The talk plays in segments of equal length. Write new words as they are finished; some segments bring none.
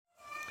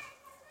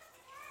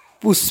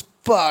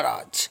पुष्पा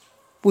राज।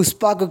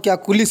 पुष्पा को क्या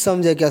पुलिस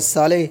समझे क्या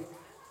साले?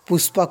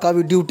 पुष्पा का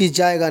भी ड्यूटी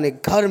जाएगा नहीं,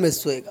 घर में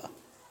सोएगा।